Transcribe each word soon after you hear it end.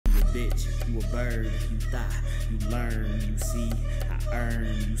bitch, you a bird, you thigh, you learn, you see, I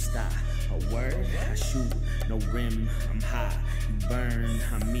earn, you stop. A word, I shoot, no rim, I'm high. You burn,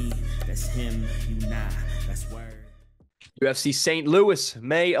 I'm me, that's him, you not, that's word. UFC St. Louis,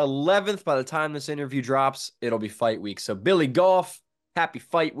 May 11th. By the time this interview drops, it'll be fight week. So Billy Goff, happy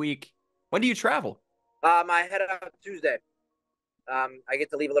fight week. When do you travel? I head out Tuesday. I get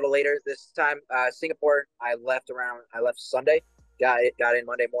to leave a little later this time. Singapore, I left Sunday. Got in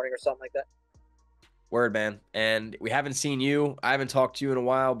Monday morning or something like that. Word, man. And we haven't seen you. I haven't talked to you in a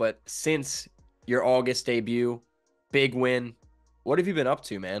while, but since your August debut, big win. What have you been up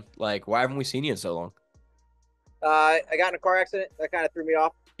to, man? Like, why haven't we seen you in so long? I got in a car accident. That kind of threw me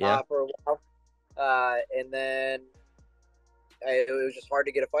off for a while. And then it was just hard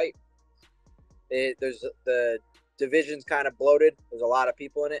to get a fight. The division's kind of bloated. There's a lot of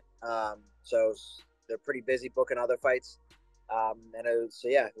people in it. So they're pretty busy booking other fights. It was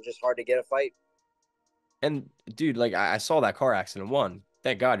just hard to get a fight. And dude, like I saw that car accident. One,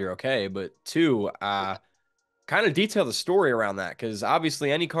 thank God you're okay. But two, kind of detail the story around that, because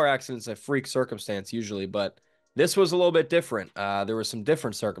obviously any car accident's a freak circumstance usually, but this was a little bit different. There were some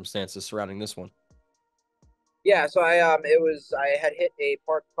different circumstances surrounding this one. Yeah, so I had hit a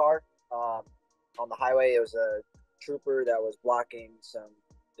parked car on the highway. It was a trooper that was blocking some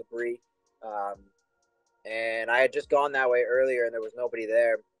debris, and I had just gone that way earlier, and there was nobody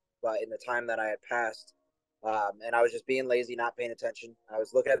there. But in the time that I had passed, and I was just being lazy, not paying attention. I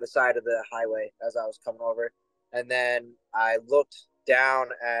was looking at the side of the highway as I was coming over, and then I looked down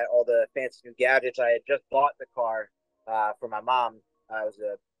at all the fancy new gadgets. I had just bought the car for my mom. It was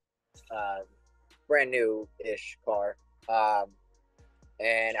a brand new-ish car. And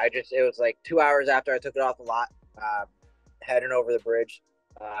it was like 2 hours after I took it off the lot, heading over the bridge.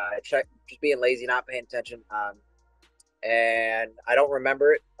 Just being lazy, not paying attention. And I don't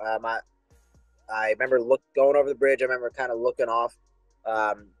remember it. I remember going over the bridge. I remember kind of looking off.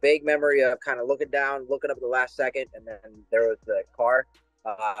 Vague memory of kind of looking down, looking up at the last second, and then there was the car.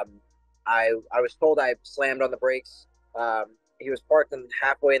 I was told I slammed on the brakes. He was parked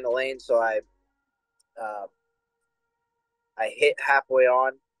halfway in the lane, so I hit halfway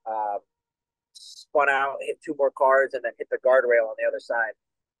on, spun out, hit two more cars, and then hit the guardrail on the other side.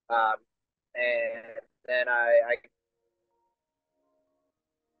 And then I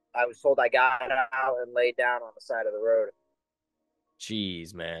was told I got out and laid down on the side of the road.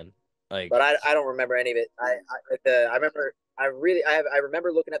 Jeez, man. But I don't remember any of it. I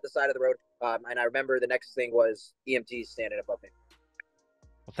remember looking at the side of the road, and I remember the next thing was EMTs standing above me.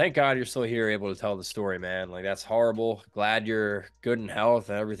 Well, thank God you're still here, able to tell the story, man. Like, that's horrible. Glad you're good in health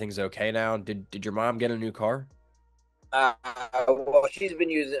and everything's okay now. Did your mom get a new car? Well, she's been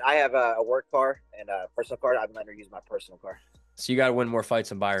using. I have a work car and a personal car. I've been letting her use my personal car. So you got to win more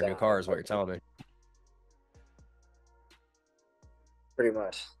fights and buy her a new car, is what you're telling me. Pretty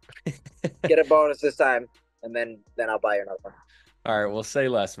much. Get a bonus this time, and then I'll buy her another car. All right, well, say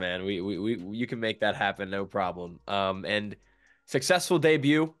less, man. You can make that happen, no problem. And successful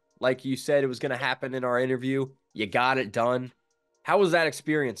debut, like you said, it was going to happen in our interview. You got it done. How was that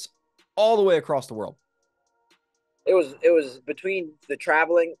experience all the way across the world? It was between the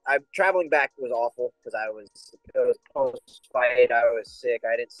traveling. Traveling back was awful because it was post fight. I was sick.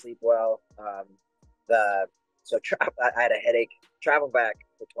 I didn't sleep well. I had a headache. Traveling back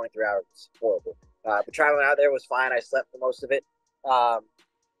for 23 hours was horrible. But traveling out there was fine. I slept for most of it. It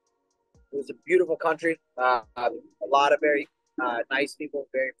was a beautiful country. A lot of very nice people,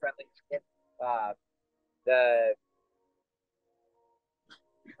 very friendly.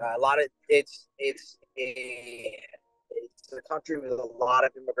 It's a country with a lot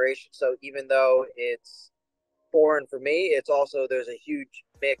of immigration. So even though it's foreign for me, it's also there's a huge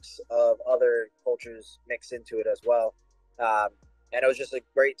mix of other cultures mixed into it as well. And it was just a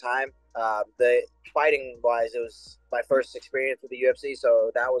great time. The fighting wise, it was my first experience with the UFC,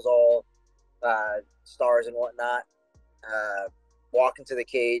 so that was all stars and whatnot. Walking to the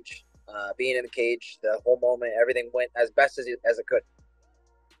cage, being in the cage, the whole moment, everything went as best as it could.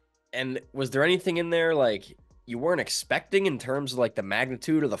 And was there anything in there like you weren't expecting in terms of like the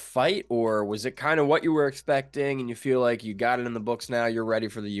magnitude of the fight, or was it kind of what you were expecting and you feel like you got it in the books now, you're ready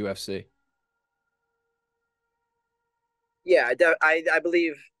for the UFC? Yeah, I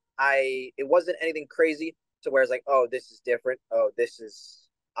believe it wasn't anything crazy to where it's like, oh, this is different. Oh, this is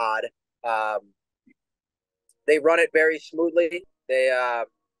odd. They run it very smoothly.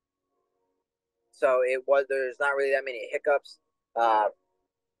 So there's not really that many hiccups.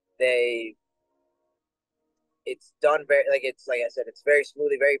 It's done very, like I said, it's very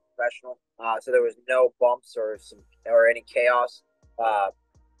smoothly, very professional. So there was no bumps or any chaos.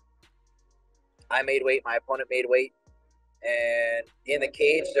 I made weight, my opponent made weight, and in the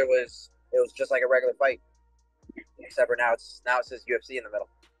cage it was just like a regular fight, except for now it says UFC in the middle.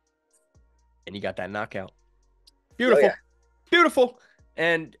 And you got that knockout. Oh Beautiful. yeah. Beautiful.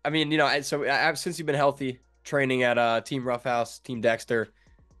 And I mean, since you've been healthy, training at Team Roughhouse, Team Dexter,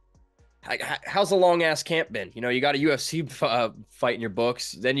 how's the long ass camp been? You got a UFC fight in your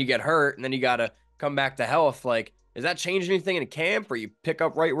books, then you get hurt, and then you got to come back to health. Like, does that change anything in camp, or you pick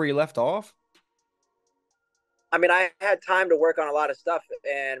up right where you left off? I mean, I had time to work on a lot of stuff,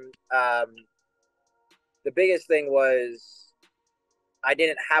 and the biggest thing was I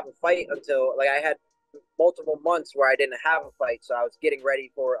didn't have a fight until I had multiple months where I didn't have a fight, so I was getting ready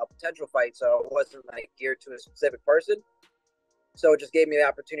for a potential fight, so it wasn't geared to a specific person. So it just gave me the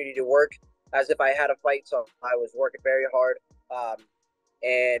opportunity to work as if I had a fight. So I was working very hard,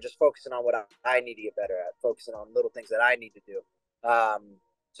 and just focusing on what I need to get better at, focusing on little things that I need to do.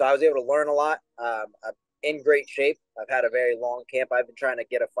 So I was able to learn a lot. I'm in great shape. I've had a very long camp. I've been trying to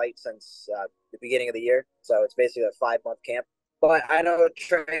get a fight since the beginning of the year, so it's basically a 5-month camp. But I know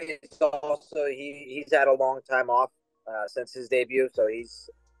Trey also he's had a long time off since his debut, so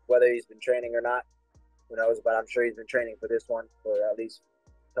whether he's been training or not, who knows? But I'm sure he's been training for this one for at least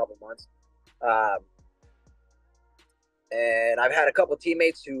a couple months. And I've had a couple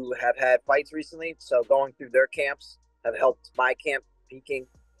teammates who have had fights recently, so going through their camps have helped my camp peaking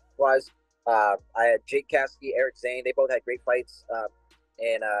wise. I had Jake Caskey, Eric Zane. They both had great fights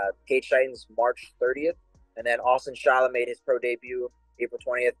in Cage Titans March 30th. And then Austin Shala made his pro debut April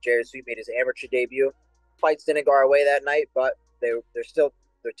 20th. Jared Sweet made his amateur debut. Fights didn't go our way that night, but they're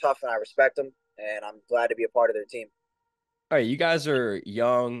tough, and I respect them, and I'm glad to be a part of their team. All right, you guys are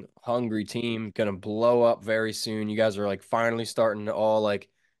young, hungry team, gonna blow up very soon. You guys are finally starting to all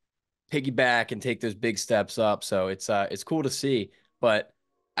piggyback and take those big steps up. So it's cool to see. But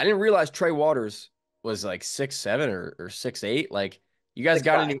I didn't realize Trey Waters was 6'7" or 6'8". You guys 6'5".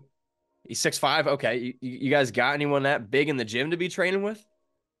 got any? He's 6'5". Okay, you guys got anyone that big in the gym to be training with?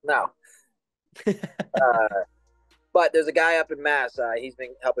 No. But there's a guy up in Mass. He's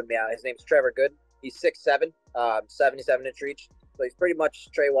been helping me out. His name's Trevor Good. He's 6'7", 77-inch reach. So he's pretty much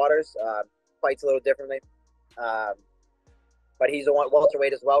Trey Waters. Fights a little differently. But he's a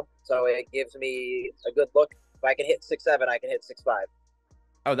welterweight as well. So it gives me a good look. If I can hit 6'7", I can hit 6'5".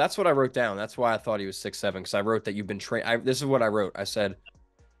 Oh, that's what I wrote down. That's why I thought he was 6'7", because I wrote that you've been trained. This is what I wrote. I said,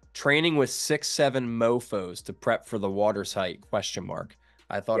 training with 6'7" mofos to prep for the Waters height, ?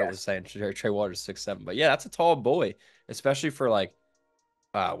 I thought it was saying Trey Waters 6'7", but yeah, that's a tall boy, especially for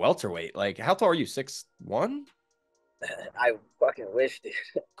welterweight. How tall are you? 6'1"? I fucking wish, dude.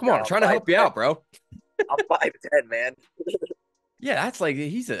 Come on, I'm trying to help you out, bro. I'm 5'10", man. Yeah, that's I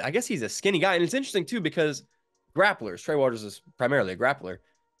guess he's a skinny guy. And it's interesting too, because grapplers, Trey Waters is primarily a grappler,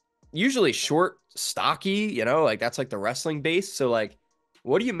 usually short, stocky, that's the wrestling base. So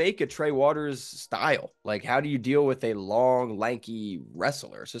what do you make of Trey Waters' style? How do you deal with a long, lanky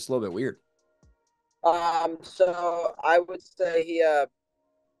wrestler? It's just a little bit weird. So I would say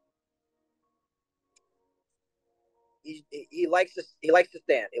he likes to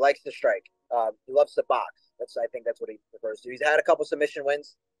stand. He likes to strike. He loves to box. I think that's what he prefers to. He's had a couple submission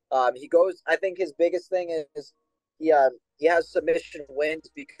wins. I think his biggest thing is he has submission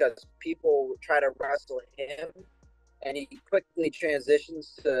wins because people try to wrestle him, and he quickly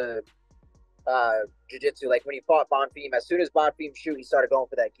transitions to jiu-jitsu. When he fought Bonfim, as soon as Bonfim shoot, he started going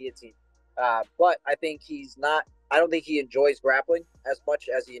for that guillotine. But I think I don't think he enjoys grappling as much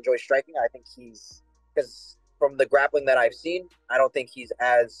as he enjoys striking. I think because from the grappling that I've seen, I don't think he's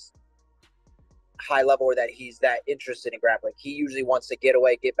as high level or that he's that interested in grappling. He usually wants to get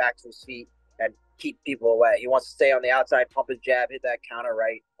away, get back to his feet, and keep people away. He wants to stay on the outside, pump his jab, hit that counter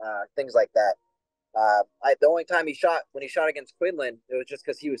right, things like that. The only time when he shot against Quinlan, it was just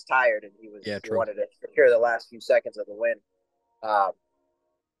because he was tired and he wanted to secure the last few seconds of the win. But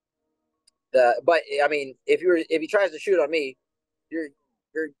I mean, if he tries to shoot on me, you're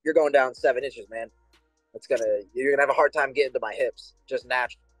going down 7 inches, man. You're gonna have a hard time getting to my hips just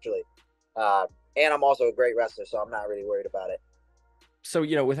naturally. And I'm also a great wrestler, so I'm not really worried about it. So,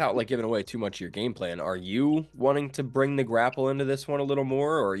 without giving away too much of your game plan, are you wanting to bring the grapple into this one a little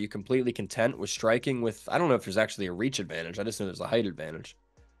more, or are you completely content with striking with, I don't know if there's actually a reach advantage. I just know there's a height advantage.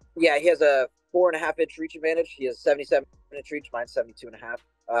 Yeah, he has a 4.5-inch reach advantage. He has 77-inch reach. Mine's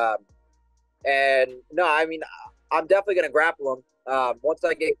 72.5. And no, I mean, I'm definitely going to grapple him once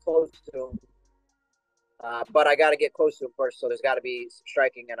I get close to him. But I got to get close to him first, so there's got to be some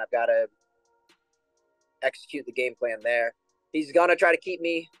striking, and I've got to execute the game plan there. He's going to try to keep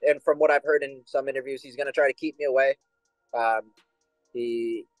me, and from what I've heard in some interviews, he's going to try to keep me away.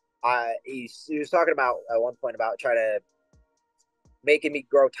 he was talking about at one point about trying to making me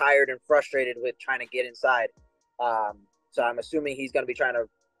grow tired and frustrated with trying to get inside. So I'm assuming he's going to be trying to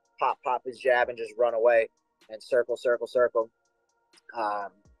pop his jab and just run away and circle.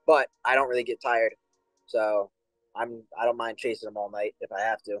 But I don't really get tired, so I don't mind chasing him all night if I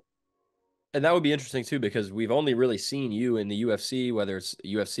have to. And that would be interesting too, because we've only really seen you in the UFC, whether it's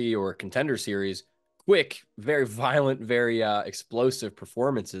UFC or Contender Series, quick, very violent, very explosive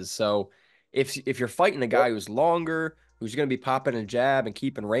performances. So if you're fighting a guy who's longer, who's going to be popping a jab and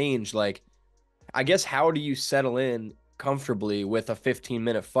keeping range, like I guess how do you settle in comfortably with a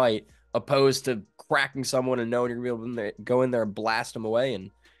 15-minute fight opposed to cracking someone and knowing you're going to be able to go in there and blast them away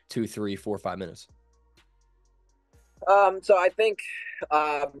in 2, 3, 4, 5 minutes? So I think,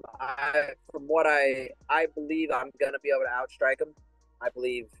 from what I believe, I'm gonna be able to outstrike him. I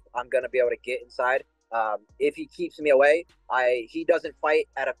believe I'm gonna be able to get inside. If he keeps me away, he doesn't fight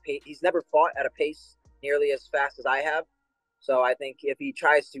at a pace. He's never fought at a pace nearly as fast as I have. So I think if he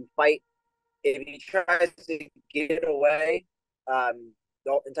tries to fight, if he tries to get away,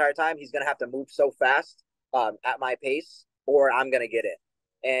 the entire time, he's gonna have to move so fast, at my pace, or I'm gonna get it.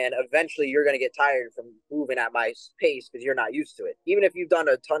 And eventually you're going to get tired from moving at my pace because you're not used to it. Even if you've done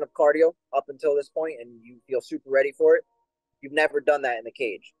a ton of cardio up until this point and you feel super ready for it, you've never done that in the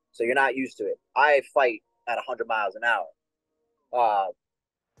cage, so you're not used to it. I fight at 100 miles an hour.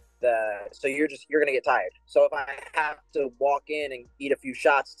 So you're going to get tired. So if I have to walk in and eat a few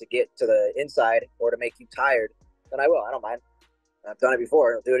shots to get to the inside or to make you tired, then I will. I don't mind. I've done it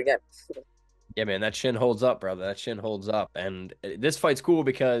before. I'll do it again. Yeah, man, that chin holds up, brother. That chin holds up. And this fight's cool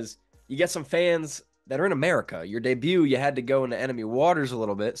because you get some fans that are in America. Your debut, you had to go into enemy waters a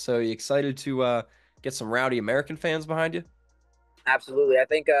little bit. So you excited to get some rowdy American fans behind you? Absolutely. I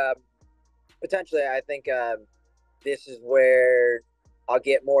think potentially, I think this is where I'll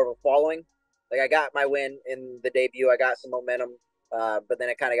get more of a following. Like I got my win in the debut. I got some momentum, but then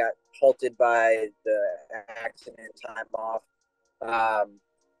it kind of got halted by the accident time off.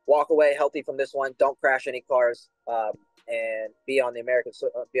 Walk away healthy from this one. Don't crash any cars, and be on American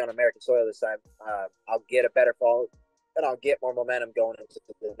soil this time. I'll get a better fall, and I'll get more momentum going into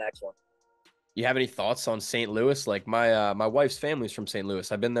the next one. You have any thoughts on St. Louis? Like my wife's family's from St. Louis.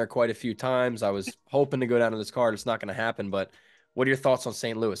 I've been there quite a few times. I was hoping to go down to this card. It's not going to happen, but what are your thoughts on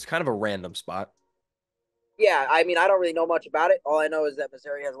St. Louis? Kind of a random spot. Yeah, I mean, I don't really know much about it. All I know is that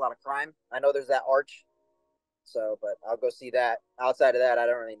Missouri has a lot of crime. I know there's that arch. So, but I'll go see that. Outside of that, I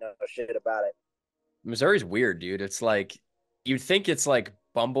don't really know shit about it. Missouri's weird, dude. It's like you'd think it's like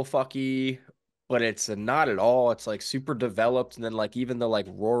bumblefucky, but it's not at all. It's like super developed, and then like even the like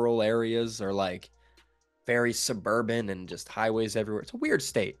rural areas are like very suburban and just highways everywhere. It's a weird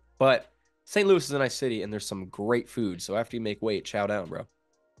state, but St. Louis is a nice city, and there's some great food. So after you make weight, chow down, bro.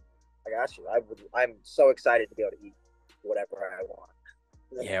 I got you. I'm so excited to be able to eat whatever I want.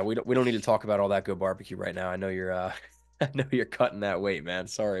 Yeah, we don't need to talk about all that good barbecue right now. I know you're I know you're cutting that weight, man.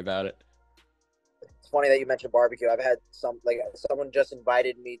 Sorry about it. It's funny that you mentioned barbecue. I've had someone just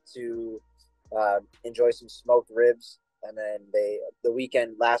invited me to enjoy some smoked ribs, and then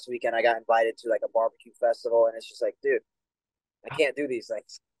last weekend I got invited to like a barbecue festival, and it's just like, dude, I can't do these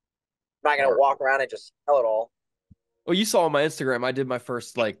things. I'm not gonna walk around and just smell it all. Well, you saw on my Instagram, I did my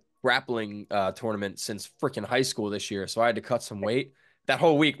first like grappling tournament since freaking high school this year, so I had to cut some weight. That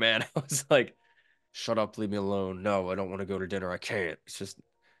whole week, man, I was like, shut up, leave me alone. No, I don't want to go to dinner. I can't. It's just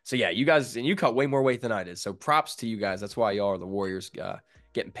so yeah, you guys and you cut way more weight than I did. So props to you guys. That's why y'all are the Warriors,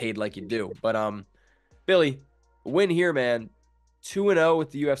 getting paid like you do. But Billy, win here, man. 2-0 with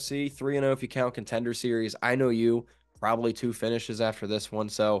the UFC, 3-0 if you count Contender Series. I know you probably 2 finishes after this one.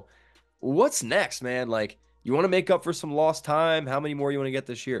 So what's next, man? Like you want to make up for some lost time? How many more you want to get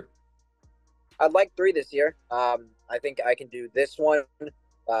this year? I'd like 3 this year. I think I can do this one,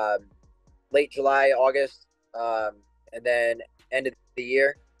 um, late July, August, and then end of the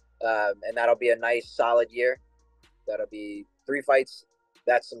year, and that'll be a nice solid year. That'll be 3 fights.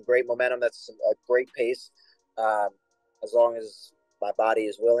 That's some great momentum. That's a great pace, as long as my body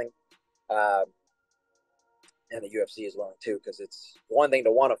is willing, and the UFC is willing too. Because it's one thing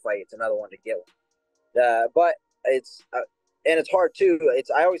to want to fight; it's another one to get one. But it's and it's hard too.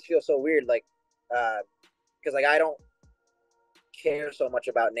 I always feel so weird, like because like I don't care so much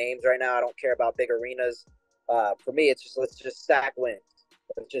about names right now. I don't care about big arenas. For me, it's just let's just stack wins.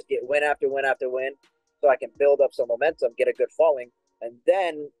 Let's just get win after win after win, so I can build up some momentum, get a good following, and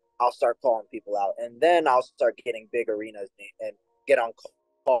then I'll start calling people out, and then I'll start getting big arenas and get on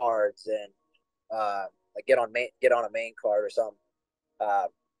cards and like get on a main card or something.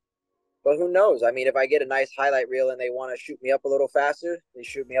 But who knows? I mean, if I get a nice highlight reel and they want to shoot me up a little faster, they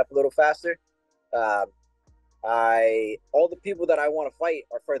shoot me up a little faster. Um, I all the people that I want to fight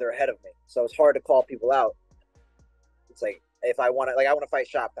are further ahead of me, so it's hard to call people out. It's like if I want to, like I want to fight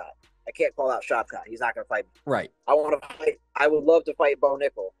Shopcott. I can't call out Shopcott. He's not going to fight me. Right. I want to fight. I would love to fight Bo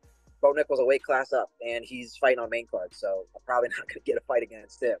Nickel. Bo Nickel's a weight class up, and he's fighting on main card, so I'm probably not going to get a fight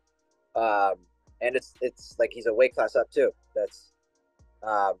against him. And it's like he's a weight class up too. That's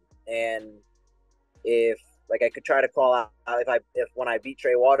and if like I could try to call out if when I beat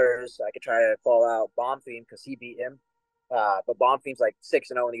Trey Waters, I could try to call out Bonfim because he beat him. But Bonfim's like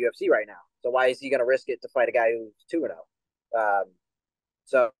 6-0 in the UFC right now. So why is he going to risk it to fight a guy who's 2-0?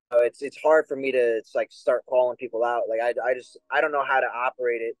 So it's hard for me to like start calling people out. Like I don't know how to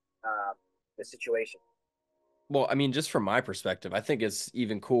operate it. The situation. Well, I mean, just from my perspective, I think it's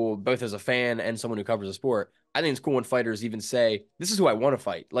even cool, both as a fan and someone who covers the sport. I think it's cool when fighters even say, "This is who I want to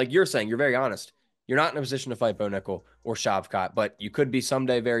fight." Like you're saying, you're very honest. You're not in a position to fight Bo Nickel or Shavkat, but you could be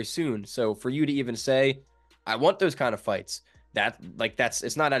someday very soon. So for you to even say, "I want those kind of fights,"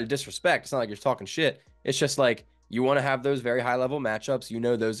 it's not out of disrespect. It's not like you're talking shit. It's just like you want to have those very high level matchups. You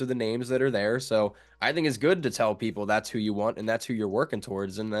know, those are the names that are there. So I think it's good to tell people that's who you want and that's who you're working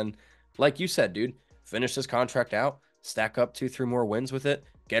towards. And then, like you said, dude, finish this contract out, stack up 2-3 more wins with it,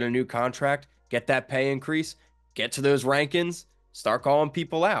 get a new contract, get that pay increase, get to those rankings, start calling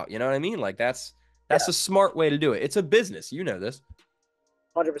people out. You know what I mean? Like that's a smart way to do it. It's a business. You know this.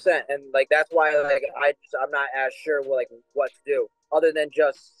 100%, and like that's why like I'm not as sure what to do other than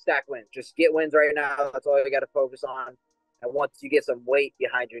just stack wins. Just get wins right now. That's all you got to focus on. And once you get some weight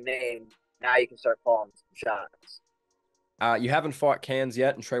behind your name, now you can start calling some shots. You haven't fought cans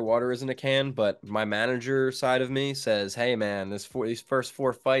yet, and Trey Waters isn't a can, but my manager side of me says, "Hey man, these first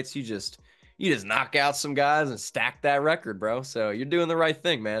 4 fights, you just knock out some guys and stack that record, bro. So you're doing the right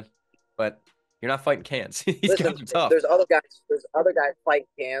thing, man. But you're not fighting cans. These Listen, guys are tough. There's other guys fight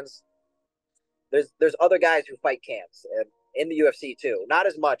cans. There's other guys who fight cans and in the UFC too. Not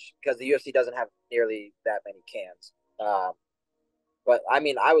as much because the UFC doesn't have nearly that many cans. But I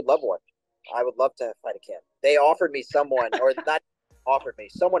mean, I would love one. I would love to fight a can. They offered me someone, or not offered me.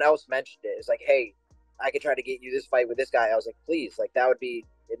 Someone else mentioned it. It's like, hey, I could try to get you this fight with this guy. I was like, please, like that would be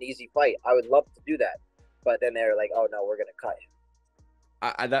an easy fight. I would love to do that. But then they're like, oh no, we're gonna cut him.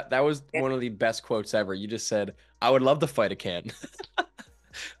 That was one of the best quotes ever. You just said, "I would love to fight a can."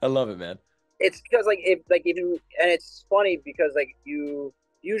 I love it, man. It's because if you, and it's funny because like you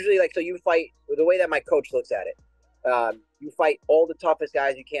usually so you fight the way that my coach looks at it. You fight all the toughest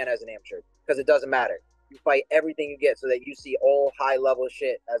guys you can as an amateur because it doesn't matter. You fight everything you get so that you see all high level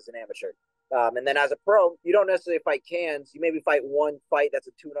shit as an amateur. And then as a pro, you don't necessarily fight cans. You maybe fight one fight that's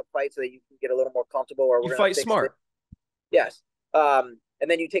a tune-up fight so that you can get a little more comfortable. Or you fight smart. Yes. And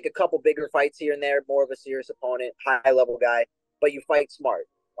then you take a couple bigger fights here and there, more of a serious opponent, high-level guy, but you fight smart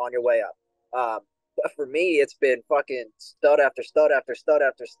on your way up. But for me, it's been fucking stud after stud after stud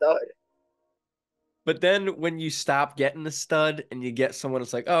after stud. But then when you stop getting the stud and you get someone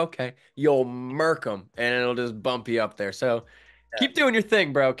that's like, oh, okay, you'll murk them and it'll just bump you up there. So keep doing your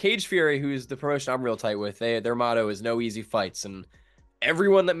thing, bro. Cage Fury, who's the promotion I'm real tight with, their motto is no easy fights. And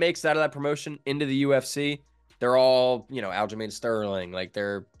everyone that makes it out of that promotion into the UFC, they're all, Aljamain Sterling, like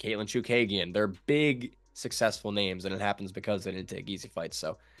they're Caitlin Chookagian. They're big, successful names, and it happens because they didn't take easy fights.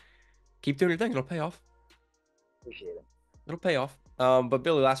 So keep doing your thing. It'll pay off. Appreciate it. It'll pay off. But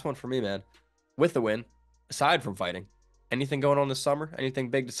Billy, last one for me, man. With the win, aside from fighting, anything going on this summer? Anything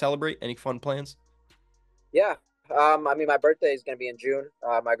big to celebrate? Any fun plans? Yeah. I mean, my birthday is going to be in June.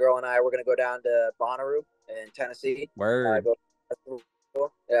 My girl and I, we're going to go down to Bonnaroo in Tennessee. Word.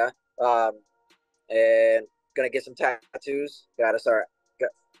 Yeah. And going to get some tattoos. Got to start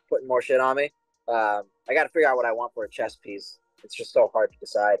putting more shit on me. I got to figure out what I want for a chest piece. It's just so hard to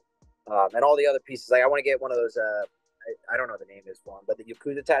decide. And all the other pieces, like I want to get one of those, I don't know the name of this one, but the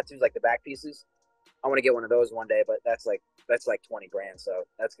Yakuza tattoos, like the back pieces. I want to get one of those one day, but that's like $20,000, so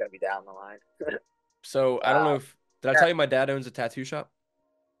that's gonna be down the line. So I don't know if did I tell you my dad owns a tattoo shop?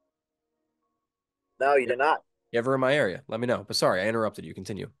 No, you did not. You ever in my area? Let me know. But sorry, I interrupted you.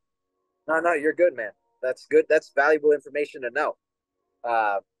 Continue. No, you're good, man. That's good. That's valuable information to know.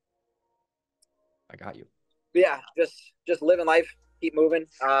 I got you. Yeah, just living life, keep moving.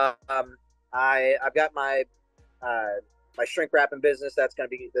 I've got my shrink wrapping business. That's going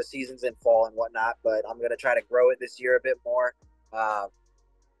to be the seasons in fall and whatnot, but I'm going to try to grow it this year a bit more.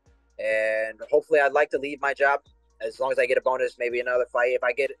 And hopefully I'd like to leave my job as long as I get a bonus, maybe another fight. If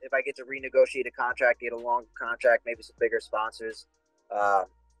I get to renegotiate a contract, get a long contract, maybe some bigger sponsors.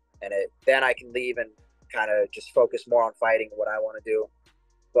 Then I can leave and kind of just focus more on fighting what I want to do.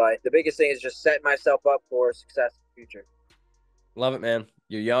 But the biggest thing is just setting myself up for success in the future. Love it, man.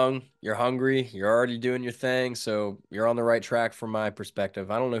 You're young, you're hungry, you're already doing your thing, so you're on the right track from my perspective.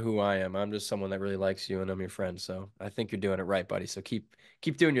 I don't know who I am. I'm just someone that really likes you, and I'm your friend. So I think you're doing it right, buddy. So keep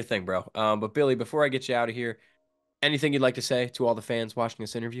doing your thing, bro. But Billy, before I get you out of here, anything you'd like to say to all the fans watching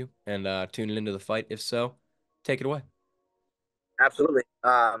this interview and tuning into the fight? If so, take it away. Absolutely.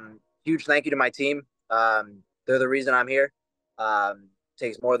 Huge thank you to my team. They're the reason I'm here.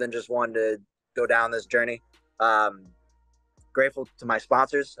 Takes more than just one to go down this journey. Grateful to my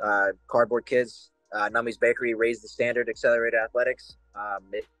sponsors, Cardboard Kids, Nummy's Bakery, Raise the Standard, Accelerated Athletics.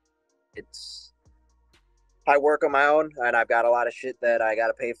 It's I work on my own, and I've got a lot of shit that I got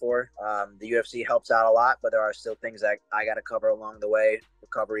to pay for. The UFC helps out a lot, but there are still things that I got to cover along the way,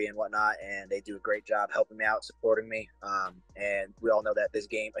 recovery and whatnot, and they do a great job helping me out, supporting me. And we all know that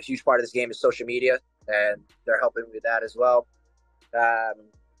a huge part of this game is social media, and they're helping with that as well. And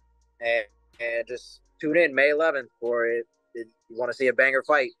just tune in May 11th for it. If you want to see a banger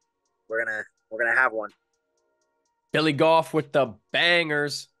fight, we're gonna have one. Billy Goff with the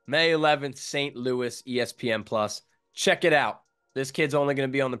bangers. May 11th, St. Louis, ESPN Plus. Check it out. This kid's only going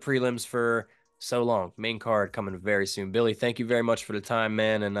to be on the prelims for so long. Main card coming very soon. Billy, thank you very much for the time,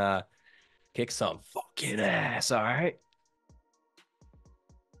 man, and kick some fucking ass, all right?